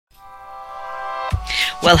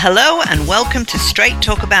Well, hello and welcome to Straight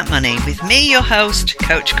Talk About Money with me, your host,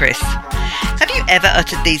 Coach Chris. Have you ever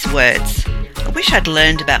uttered these words? I wish I'd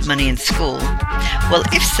learned about money in school. Well,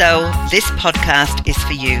 if so, this podcast is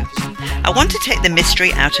for you. I want to take the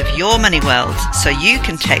mystery out of your money world so you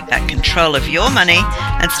can take back control of your money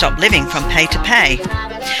and stop living from pay to pay.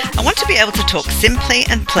 I want to be able to talk simply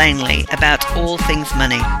and plainly about all things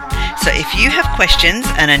money. So if you have questions,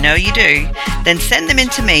 and I know you do, then send them in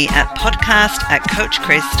to me at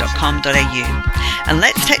podcast@coachchris.com.au. And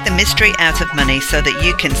let's take the mystery out of money so that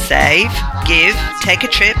you can save, give, take a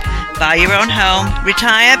trip, buy your own home,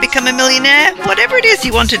 retire, become a millionaire, whatever it is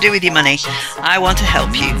you want to do with your money. I want to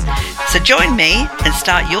help you. So join me and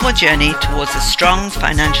start your journey towards a strong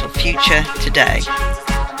financial future today.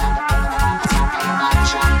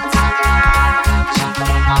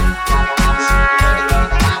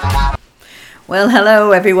 Well,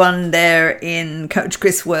 hello everyone there in Coach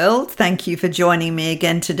Chris World. Thank you for joining me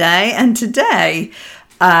again today. And today,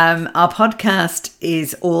 our podcast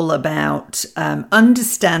is all about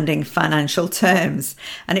understanding financial terms.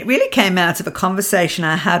 And it really came out of a conversation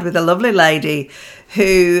I had with a lovely lady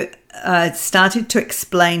who started to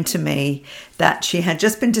explain to me that she had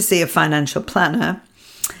just been to see a financial planner.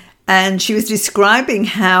 And she was describing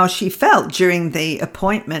how she felt during the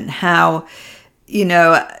appointment, how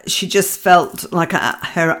she just felt like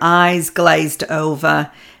her eyes glazed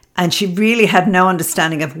over and she really had no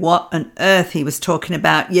understanding of what on earth he was talking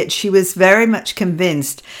about. Yet she was very much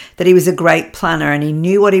convinced that he was a great planner and he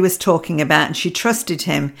knew what he was talking about, and she trusted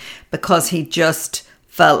him because he just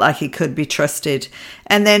felt like he could be trusted.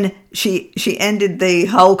 And then she ended the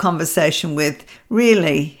whole conversation with,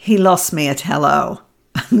 really, he lost me at hello.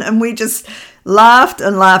 And we just laughed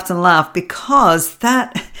and laughed and laughed because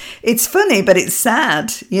it's funny, but it's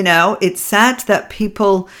sad. It's sad that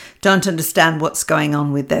people don't understand what's going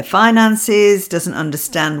on with their finances, doesn't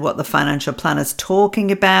understand what the financial planner's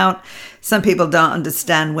talking about. Some people don't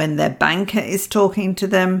understand when their banker is talking to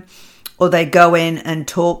them, or they go in and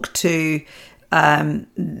talk to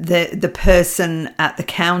the person at the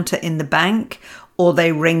counter in the bank, or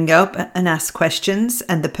they ring up and ask questions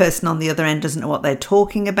and the person on the other end doesn't know what they're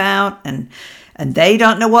talking about and they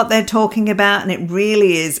don't know what they're talking about. And it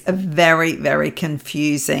really is a very, very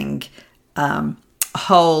confusing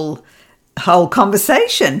whole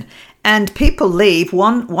conversation. And people leave.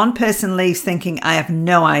 One person leaves thinking, I have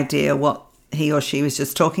no idea what he or she was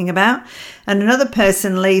just talking about. And another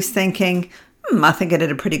person leaves thinking, I think I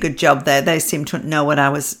did a pretty good job there. They seem to know what I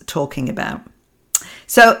was talking about.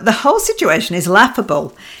 So the whole situation is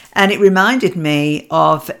laughable, and it reminded me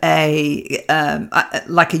of a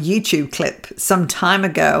YouTube clip some time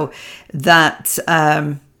ago that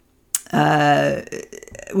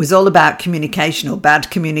was all about communication or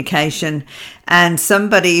bad communication, and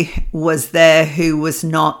somebody was there who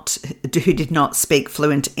did not speak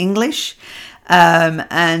fluent English.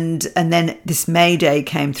 And then this Mayday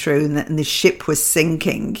came through, and the ship was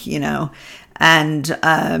sinking, and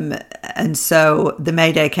so the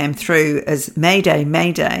Mayday came through as Mayday,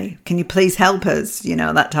 Mayday, can you please help us?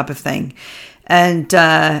 That type of thing. And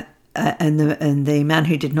the man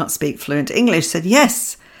who did not speak fluent English said,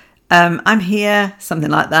 yes, I'm here,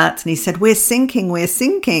 something like that. And he said, we're sinking.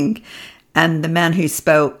 And the man who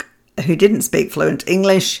didn't speak fluent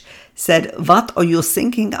English said, what are you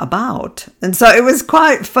thinking about? And so it was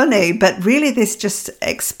quite funny, but really this just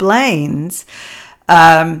explains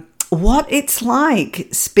what it's like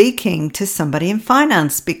speaking to somebody in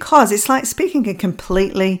finance, because it's like speaking a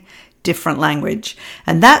completely different language.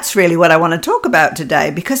 And that's really what I want to talk about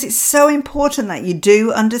today, because it's so important that you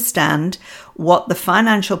do understand what the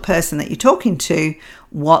financial person that you're talking to,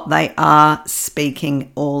 what they are speaking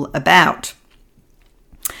all about.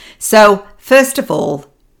 So first of all,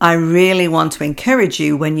 I really want to encourage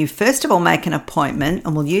you, when you first of all make an appointment,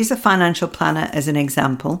 and we'll use a financial planner as an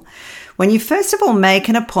example. When you first of all make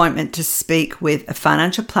an appointment to speak with a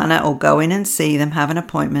financial planner or go in and see them, have an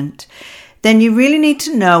appointment, then you really need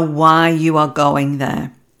to know why you are going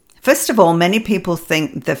there. First of all, many people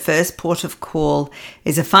think the first port of call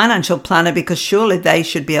is a financial planner because surely they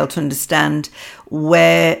should be able to understand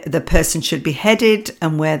where the person should be headed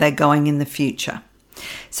and where they're going in the future.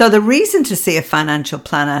 So the reason to see a financial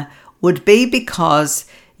planner would be because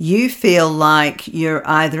you feel like you're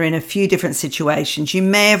either in a few different situations. You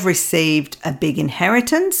may have received a big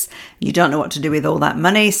inheritance. You don't know what to do with all that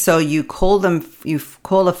money. So you call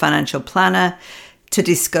a financial planner to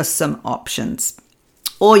discuss some options.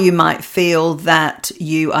 Or you might feel that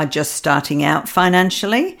you are just starting out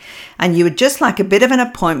financially and you would just like a bit of an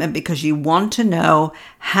appointment because you want to know,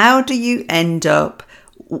 how do you end up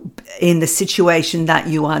in the situation that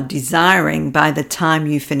you are desiring by the time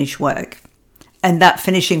you finish work. And that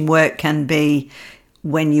finishing work can be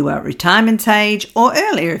when you are at retirement age or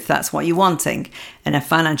earlier if that's what you're wanting. And a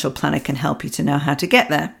financial planner can help you to know how to get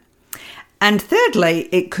there. And thirdly,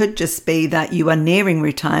 it could just be that you are nearing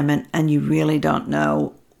retirement and you really don't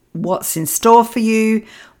know what's in store for you,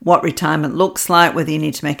 what retirement looks like, whether you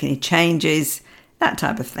need to make any changes, that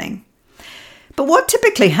type of thing. But what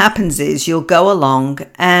typically happens is you'll go along,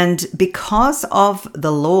 and because of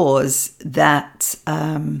the laws that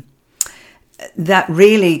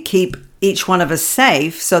really keep each one of us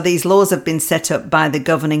safe, so these laws have been set up by the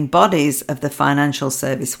governing bodies of the financial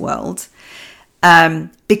service world,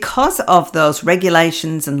 because of those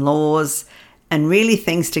regulations and laws and really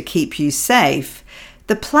things to keep you safe,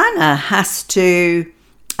 the planner has to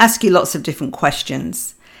ask you lots of different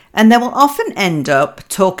questions. And they will often end up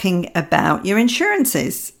talking about your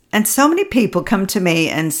insurances. And so many people come to me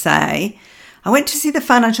and say, I went to see the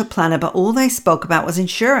financial planner, but all they spoke about was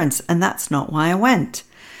insurance, and that's not why I went.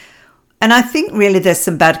 And I think really there's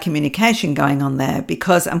some bad communication going on there,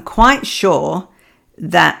 because I'm quite sure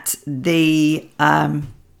that the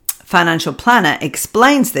financial planner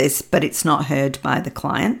explains this, but it's not heard by the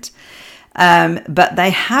client. But they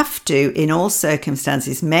have to, in all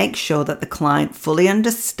circumstances, make sure that the client fully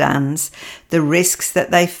understands the risks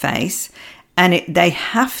that they face, and they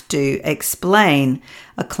have to explain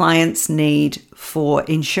a client's need for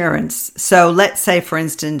insurance. So let's say, for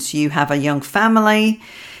instance, you have a young family.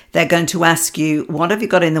 They're going to ask you, what have you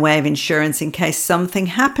got in the way of insurance in case something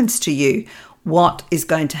happens to you? What is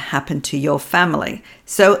going to happen to your family?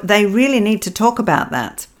 So they really need to talk about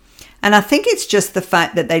that. And I think it's just the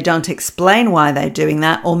fact that they don't explain why they're doing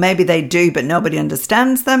that, or maybe they do, but nobody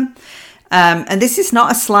understands them. And this is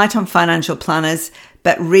not a slight on financial planners,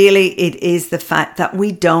 but really it is the fact that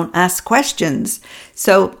we don't ask questions.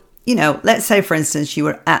 So, let's say, for instance, you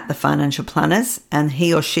were at the financial planners and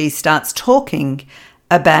he or she starts talking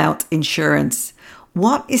about insurance.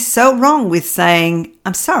 What is so wrong with saying,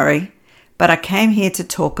 I'm sorry, but I came here to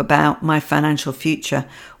talk about my financial future.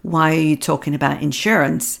 Why are you talking about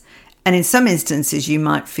insurance? And in some instances, you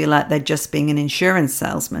might feel like they're just being an insurance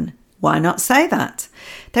salesman. Why not say that?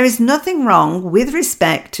 There is nothing wrong with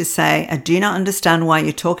respect to say, I do not understand why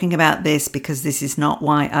you're talking about this, because this is not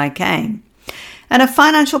why I came. And a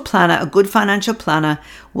financial planner, a good financial planner,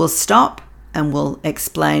 will stop and will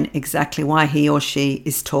explain exactly why he or she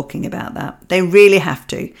is talking about that. They really have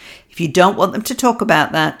to. If you don't want them to talk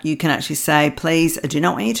about that, you can actually say, please, I do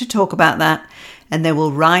not want you to talk about that. And they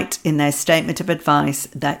will write in their statement of advice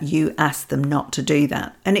that you asked them not to do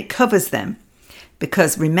that. And it covers them,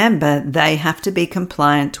 because remember, they have to be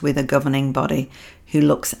compliant with a governing body who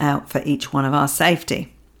looks out for each one of our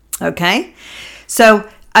safety. Okay? So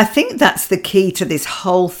I think that's the key to this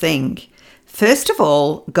whole thing. First of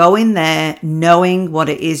all, go in there knowing what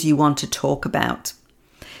it is you want to talk about.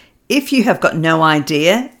 If you have got no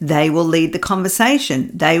idea, they will lead the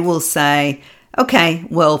conversation. They will say, okay,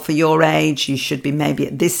 well, for your age, you should be maybe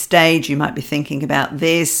at this stage, you might be thinking about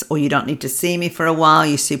this, or you don't need to see me for a while,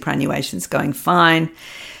 your superannuation's going fine.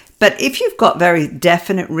 But if you've got very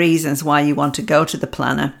definite reasons why you want to go to the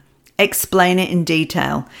planner, explain it in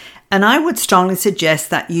detail. And I would strongly suggest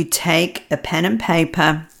that you take a pen and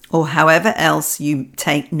paper, or however else you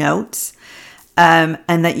take notes, and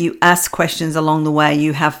that you ask questions along the way.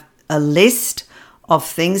 You have a list of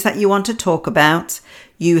things that you want to talk about.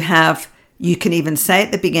 You can even say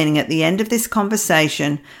at the beginning, at the end of this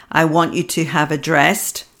conversation, I want you to have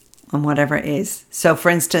addressed on whatever it is. So for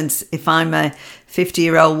instance, if I'm a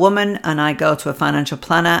 50-year-old woman and I go to a financial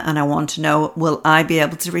planner and I want to know, will I be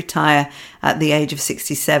able to retire at the age of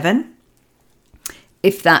 67?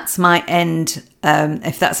 If that's my end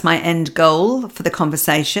goal for the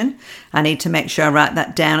conversation, I need to make sure I write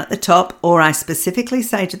that down at the top, or I specifically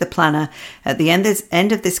say to the planner at the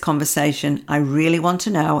end of this conversation, I really want to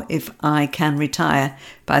know if I can retire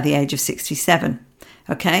by the age of 67.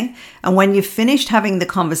 Okay? And when you've finished having the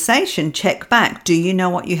conversation, check back. Do you know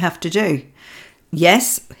what you have to do?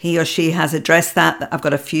 Yes, he or she has addressed that I've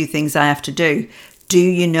got a few things I have to do. Do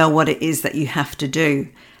you know what it is that you have to do?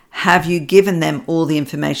 Have you given them all the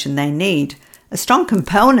information they need? A strong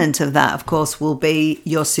component of that, of course, will be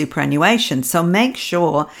your superannuation. So make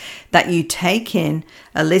sure that you take in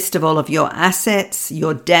a list of all of your assets,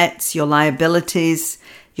 your debts, your liabilities,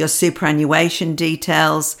 your superannuation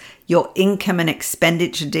details, your income and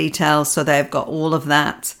expenditure details, so they've got all of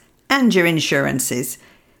that, and your insurances.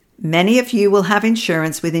 Many of you will have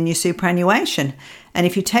insurance within your superannuation. And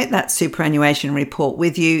if you take that superannuation report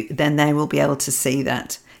with you, then they will be able to see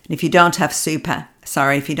that. And if you don't have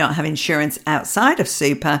if you don't have insurance outside of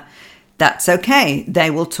super, that's okay.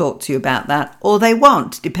 They will talk to you about that, or they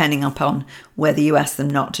won't, depending upon whether you ask them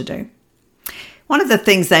not to do. One of the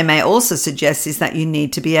things they may also suggest is that you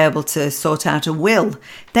need to be able to sort out a will.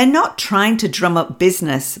 They're not trying to drum up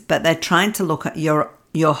business, but they're trying to look at your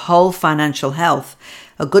whole financial health.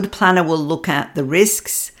 A good planner will look at the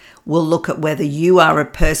risks, will look at whether you are a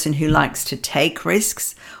person who likes to take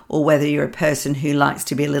risks, or whether you're a person who likes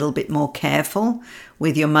to be a little bit more careful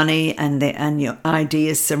with your money and your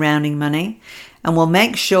ideas surrounding money. And we'll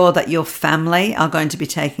make sure that your family are going to be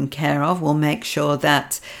taken care of. We'll make sure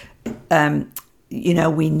that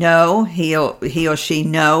we know he or she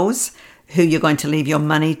knows who you're going to leave your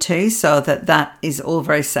money to, so that is all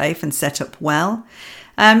very safe and set up well.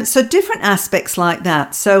 So different aspects like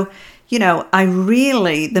that. So,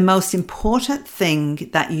 the most important thing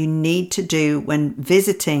that you need to do when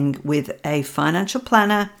visiting with a financial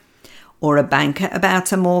planner or a banker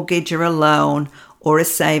about a mortgage or a loan or a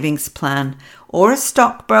savings plan or a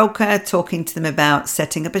stockbroker, talking to them about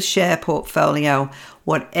setting up a share portfolio,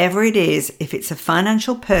 whatever it is, if it's a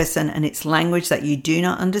financial person and it's language that you do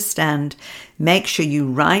not understand, make sure you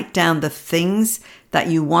write down the things that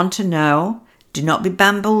you want to know. Do not be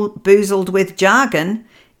bamboozled with jargon.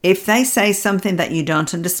 If they say something that you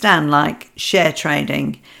don't understand, like share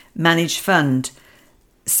trading, managed fund,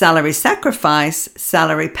 salary sacrifice,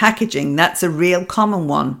 salary packaging, that's a real common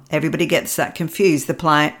one. Everybody gets that confused.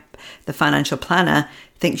 The financial planner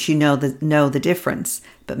thinks you know the difference,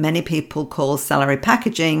 but many people call salary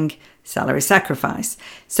packaging salary sacrifice.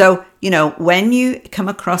 So, when you come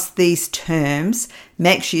across these terms,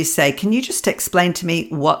 make sure you say, can you just explain to me,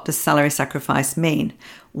 what does salary sacrifice mean?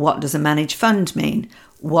 What does a managed fund mean?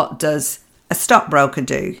 What does a stockbroker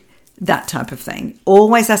do? That type of thing.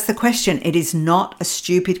 Always ask the question. It is not a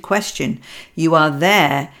stupid question. You are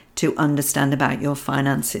there to understand about your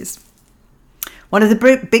finances. One of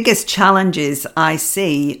the biggest challenges I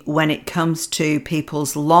see when it comes to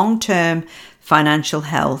people's long-term financial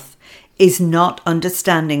health is not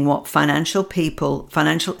understanding what financial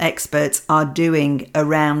experts are doing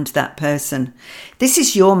around that person. This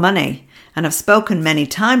is your money. And I've spoken many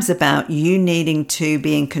times about you needing to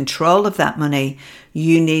be in control of that money,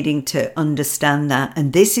 you needing to understand that.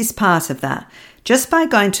 And this is part of that. Just by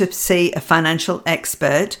going to see a financial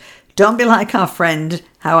expert, don't be like our friend,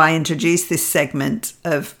 how I introduced this segment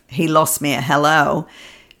of he lost me at hello.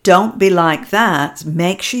 Don't be like that.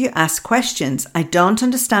 Make sure you ask questions. I don't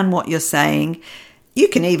understand what you're saying. You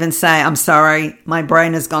can even say, I'm sorry, my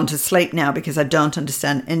brain has gone to sleep now because I don't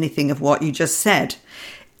understand anything of what you just said.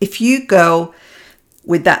 If you go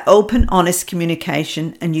with that open, honest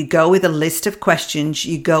communication and you go with a list of questions,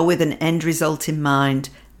 you go with an end result in mind,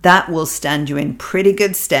 that will stand you in pretty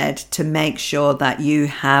good stead to make sure that you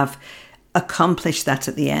have accomplished that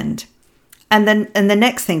at the end. And the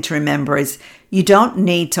next thing to remember is you don't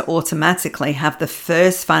need to automatically have the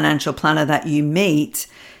first financial planner that you meet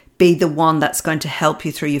be the one that's going to help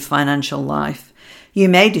you through your financial life. You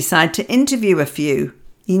may decide to interview a few.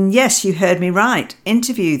 And yes, you heard me right.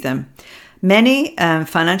 Interview them. Many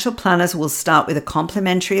financial planners will start with a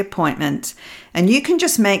complimentary appointment, and you can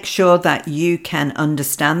just make sure that you can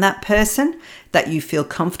understand that person, that you feel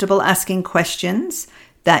comfortable asking questions,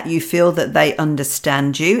 that you feel that they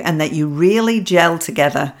understand you, and that you really gel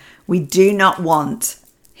together. We do not want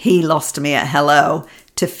he lost me at hello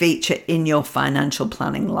to feature in your financial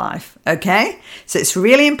planning life. Okay? So it's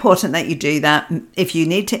really important that you do that. If you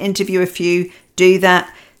need to interview a few, do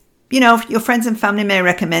that. Your friends and family may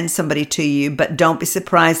recommend somebody to you, but don't be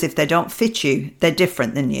surprised if they don't fit you. They're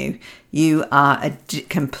different than you. You are a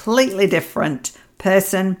completely different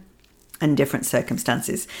person and different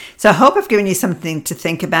circumstances. So I hope I've given you something to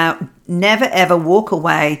think about. Never ever walk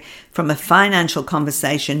away from a financial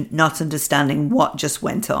conversation not understanding what just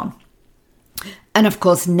went on. And of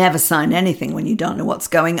course, never sign anything when you don't know what's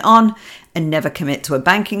going on, and never commit to a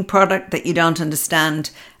banking product that you don't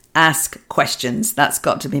understand. Ask questions. That's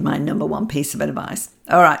got to be my number one piece of advice.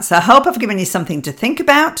 All right, so I hope I've given you something to think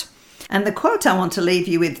about. And the quote I want to leave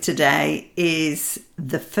you with today is,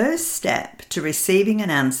 the first step to receiving an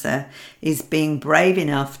answer is being brave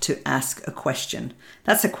enough to ask a question.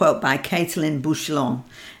 That's a quote by Caitlin Bouchelon.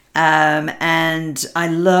 And I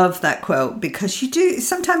love that quote because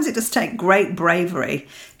sometimes it does take great bravery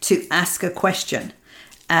to ask a question.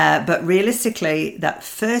 But realistically, that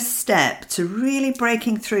first step to really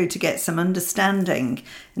breaking through to get some understanding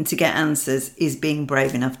and to get answers is being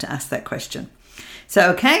brave enough to ask that question.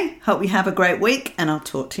 So, okay, hope you have a great week, and I'll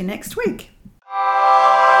talk to you next week.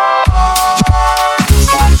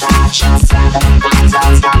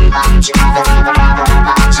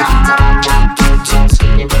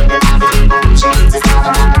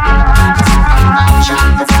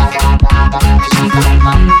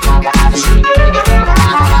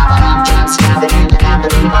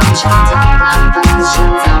 Shout